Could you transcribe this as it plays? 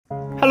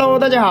Hello，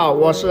 大家好，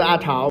我是阿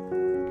朝。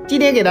今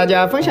天给大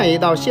家分享一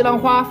道西兰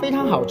花非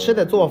常好吃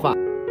的做法。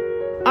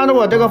按照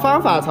我这个方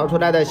法炒出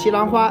来的西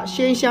兰花，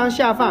鲜香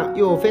下饭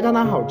又非常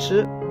的好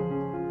吃，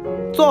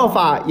做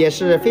法也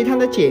是非常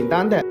的简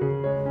单的。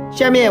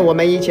下面我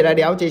们一起来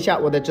了解一下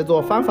我的制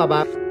作方法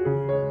吧。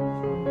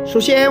首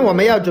先，我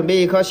们要准备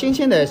一颗新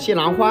鲜的西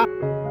兰花，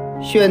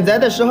选择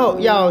的时候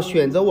要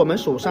选择我们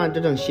手上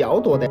这种小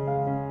朵的，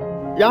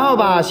然后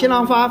把西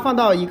兰花放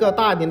到一个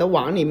大点的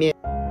碗里面。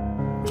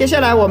接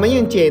下来我们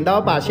用剪刀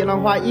把西兰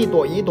花一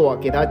朵一朵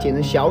给它剪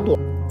成小朵。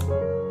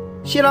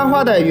西兰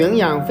花的营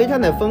养非常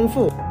的丰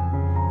富，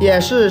也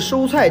是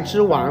蔬菜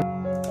之王，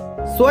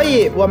所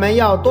以我们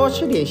要多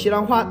吃点西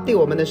兰花，对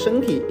我们的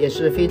身体也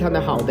是非常的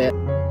好的。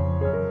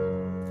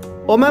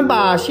我们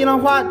把西兰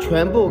花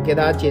全部给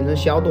它剪成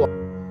小朵，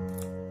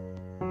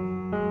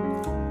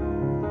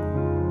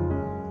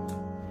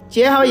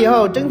剪好以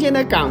后中间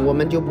的杆我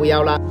们就不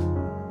要了，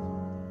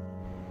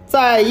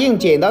再用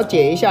剪刀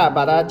剪一下，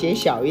把它剪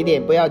小一点，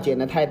不要剪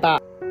得太大，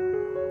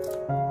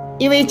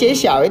因为剪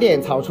小一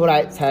点炒出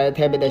来才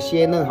特别的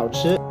鲜嫩好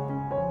吃。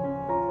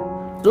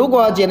如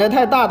果剪得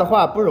太大的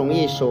话不容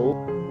易熟。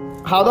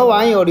好多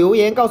网友留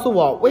言告诉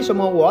我，为什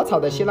么我炒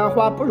的西兰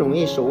花不容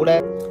易熟呢？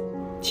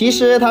其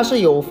实它是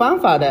有方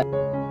法的，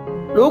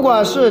如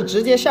果是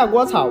直接下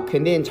锅炒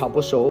肯定炒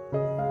不熟。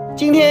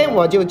今天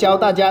我就教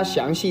大家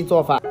详细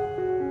做法。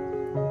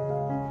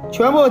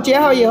全部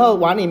剪好以后，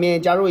碗里面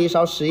加入一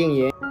勺食用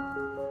盐，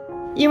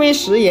因为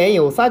食盐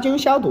有杀菌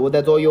消毒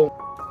的作用，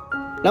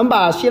能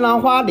把西兰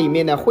花里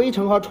面的灰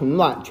尘和虫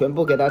卵全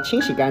部给它清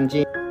洗干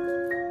净。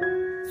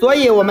所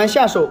以我们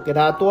下手给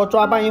它多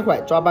抓拌一会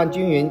儿，抓拌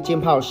均匀，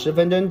浸泡10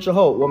分钟之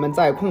后，我们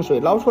再控水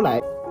捞出来，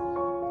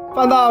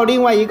放到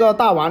另外一个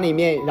大碗里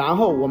面，然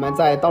后我们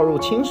再倒入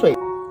清水。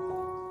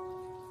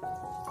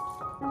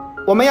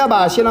我们要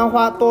把西兰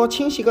花多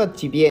清洗个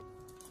几遍，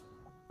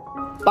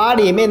把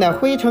里面的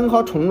灰尘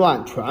和虫卵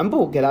全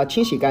部给它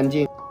清洗干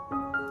净，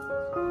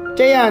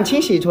这样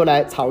清洗出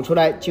来炒出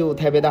来就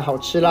特别的好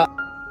吃了。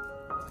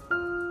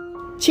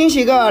清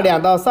洗个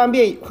2到3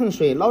遍，控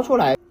水捞出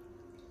来，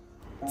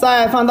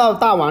再放到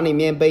大碗里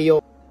面备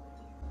用。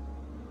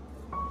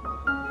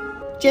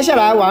接下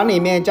来碗里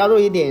面加入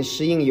一点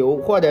食用油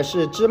或者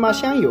是芝麻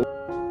香油，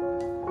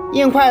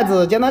用筷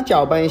子将它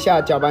搅拌一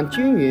下，搅拌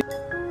均匀。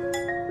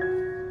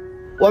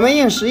我们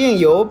用食用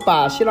油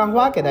把西兰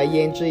花给它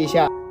腌制一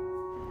下，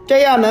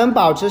这样能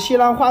保持西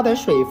兰花的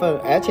水分，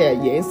而且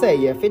颜色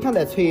也非常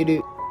的翠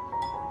绿。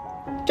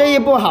这一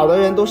步好多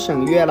人都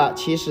省略了，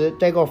其实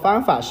这个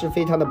方法是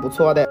非常的不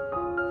错的。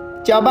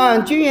搅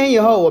拌均匀以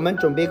后，我们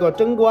准备个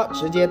蒸锅，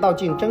直接倒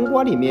进蒸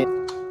锅里面。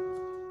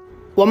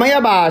我们要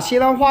把西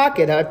兰花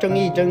给它蒸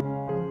一蒸，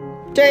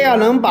这样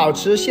能保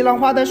持西兰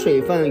花的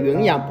水分，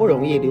营养不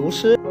容易流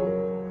失。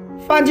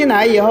放进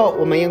来以后，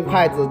我们用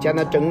筷子将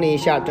它整理一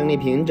下，整理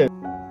平整，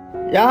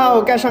然后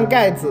盖上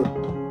盖子，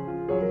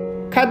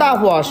开大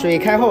火，水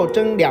开后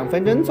蒸2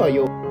分钟左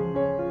右。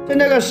蒸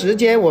这个时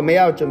间，我们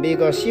要准备一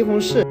个西红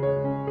柿，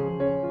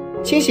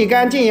清洗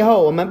干净以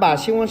后，我们把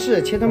西红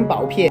柿切成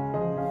薄片，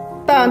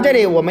但这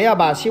里我们要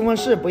把西红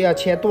柿不要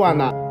切断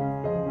了。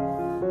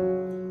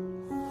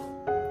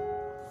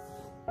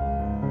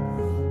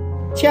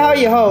切好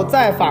以后，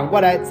再反过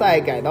来再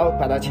改刀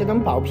把它切成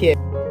薄片，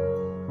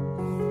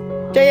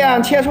这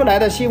样切出来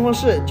的西红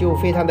柿就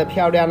非常的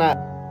漂亮了。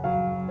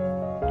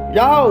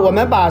然后我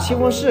们把西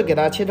红柿给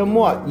它切成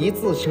末，一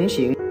字成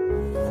型，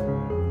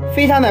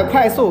非常的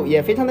快速，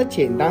也非常的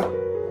简单。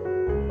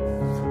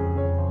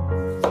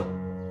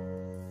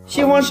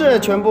西红柿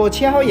全部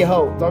切好以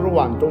后，倒入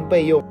碗中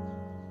备用。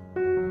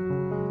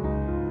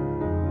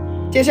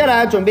接下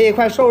来准备一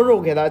块瘦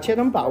肉，给它切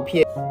成薄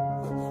片，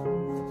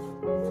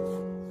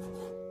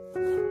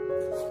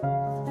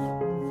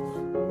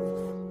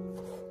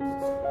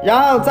然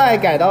后再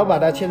改刀把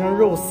它切成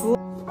肉丝，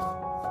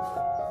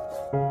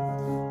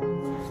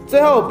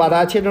最后把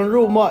它切成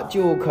肉末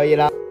就可以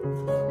了。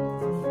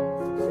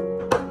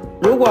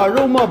如果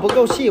肉末不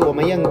够细，我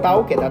们用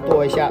刀给它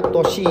剁一下，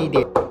剁细一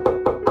点。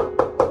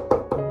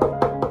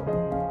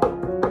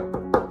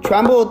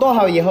全部剁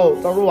好以后，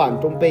倒入碗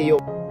中备用。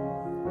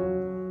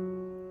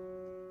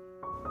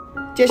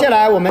接下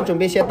来我们准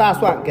备些大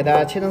蒜，给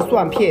它切成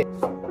蒜片，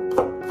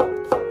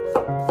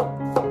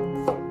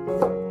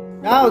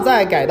然后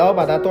再改刀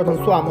把它剁成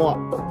蒜末。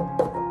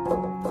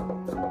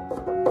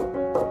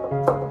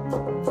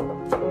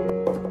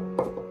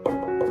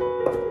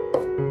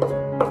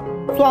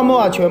蒜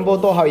末全部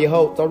剁好以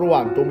后，倒入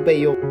碗中备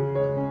用。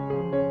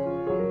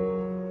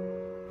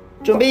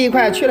准备一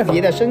块去了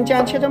皮的生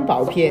姜，切成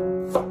薄片，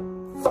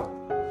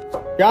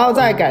然后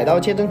再改刀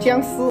切成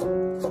姜丝，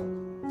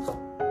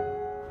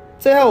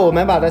最后我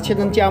们把它切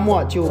成姜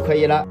末就可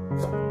以了。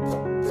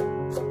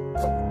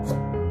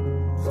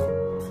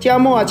姜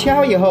末切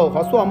好以后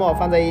和蒜末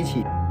放在一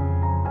起，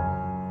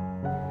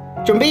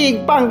准备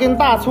半根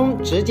大葱，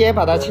直接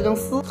把它切成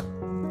丝，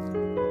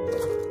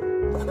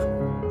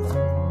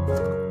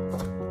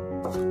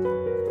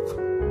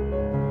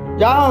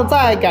然后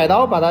再改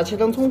刀把它切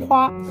成葱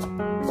花，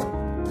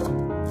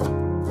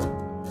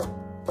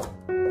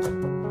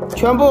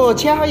全部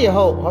切好以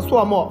后和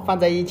蒜末放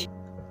在一起。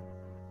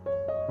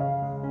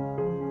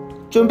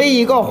准备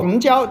一个红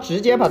椒，直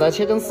接把它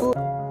切成丝，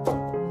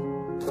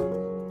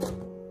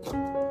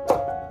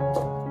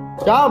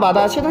然后把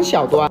它切成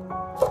小段。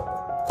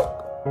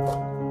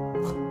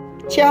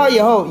切好以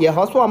后也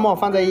和蒜末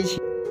放在一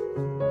起。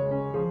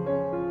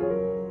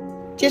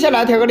接下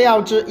来调个料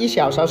汁，1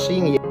小勺食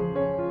用油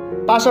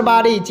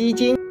，88粒鸡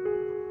精，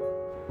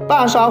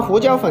半勺胡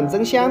椒粉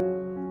增香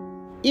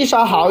，1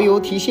勺蚝油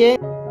提鲜，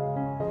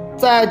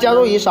再加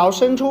入1勺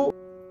生抽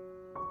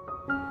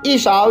，1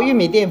勺玉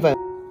米淀粉，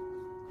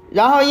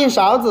然后用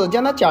勺子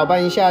将它搅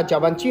拌一下，搅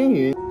拌均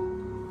匀。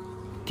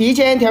提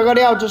前调个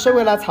料汁是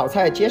为了炒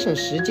菜节省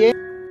时间。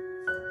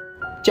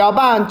搅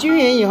拌均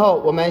匀以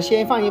后，我们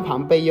先放一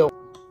旁备用。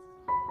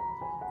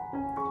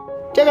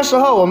这个时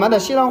候我们的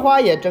西兰花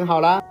也蒸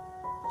好了，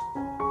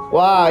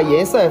哇，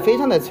颜色非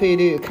常的翠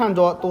绿，看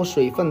着都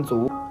水分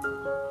足。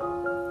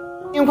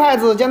用筷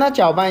子将它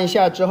搅拌一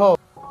下之后，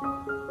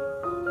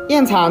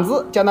用铲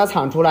子将它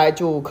铲出来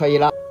就可以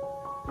了。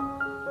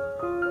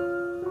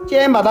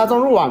先把它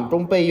装入碗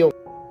中备用。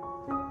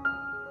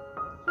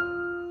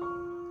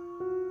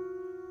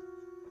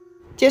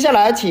接下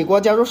来起锅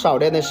加入少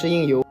量的食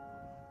用油，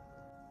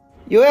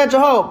油热之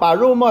后把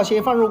肉末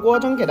先放入锅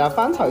中给它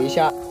翻炒一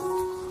下，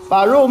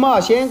把肉末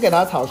先给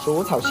它炒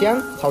熟炒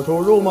香，炒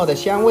出肉末的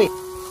香味。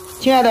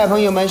亲爱的朋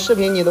友们，视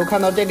频你都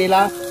看到这里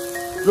啦，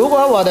如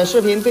果我的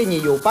视频对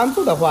你有帮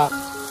助的话，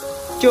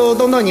就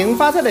动动您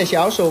发财的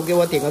小手给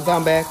我点个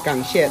赞呗，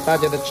感谢大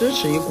家的支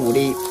持与鼓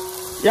励。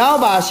然后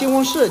把西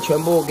红柿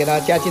全部给它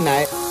加进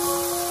来，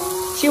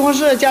西红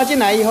柿加进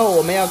来以后，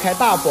我们要开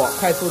大火，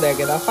快速的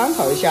给它翻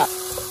炒一下，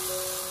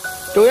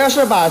主要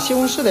是把西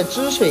红柿的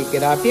汁水给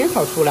它煸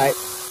炒出来，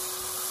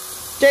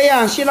这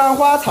样西兰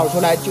花炒出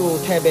来就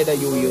特别的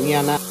有营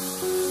养了。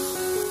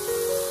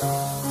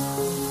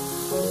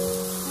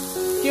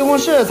西红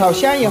柿炒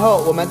香以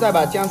后，我们再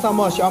把姜、蒜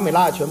末、小米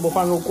辣全部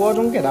放入锅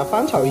中给它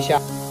翻炒一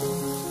下，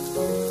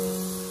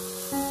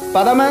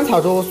把它们炒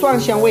出蒜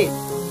香味。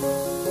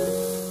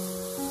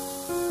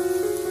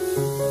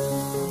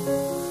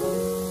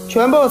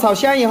全部炒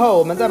香以后，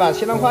我们再把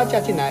西兰花加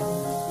进来。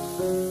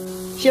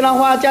西兰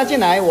花加进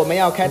来，我们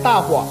要开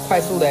大火，快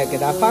速的给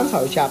它翻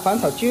炒一下，翻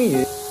炒均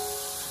匀。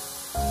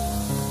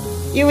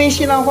因为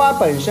西兰花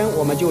本身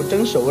我们就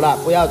蒸熟了，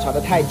不要炒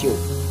得太久。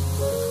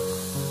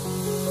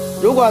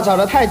如果炒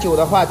得太久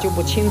的话，就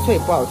不清脆，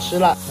不好吃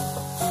了。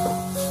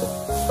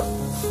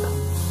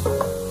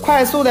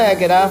快速的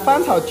给它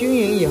翻炒均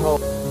匀以后，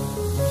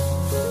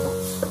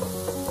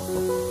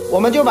我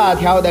们就把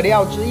调好的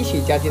料汁一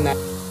起加进来。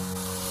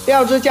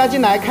料汁加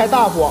进来，开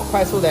大火，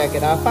快速的给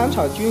它翻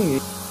炒均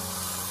匀，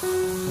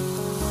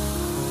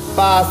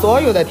把所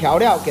有的调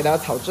料给它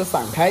炒至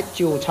散开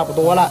就差不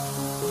多了。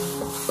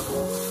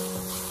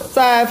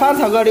再翻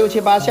炒个6、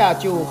7、8下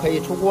就可以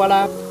出锅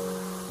了。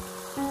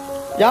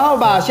然后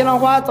把西兰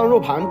花装入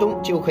盘中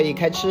就可以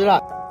开吃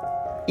了。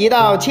一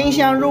道清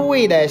香入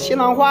味的西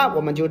兰花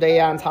我们就这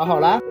样炒好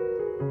了。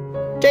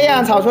这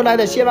样炒出来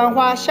的西兰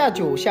花下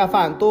酒下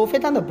饭都非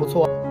常的不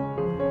错，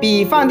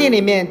比饭店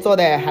里面做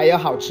的还要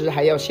好吃，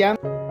还要香。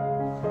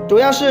主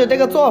要是这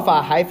个做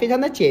法还非常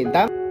的简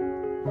单。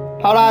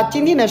好了，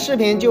今天的视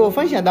频就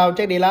分享到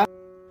这里了。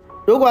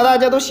如果大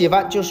家都喜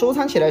欢，就收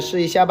藏起来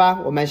试一下吧。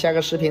我们下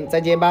个视频再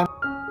见吧。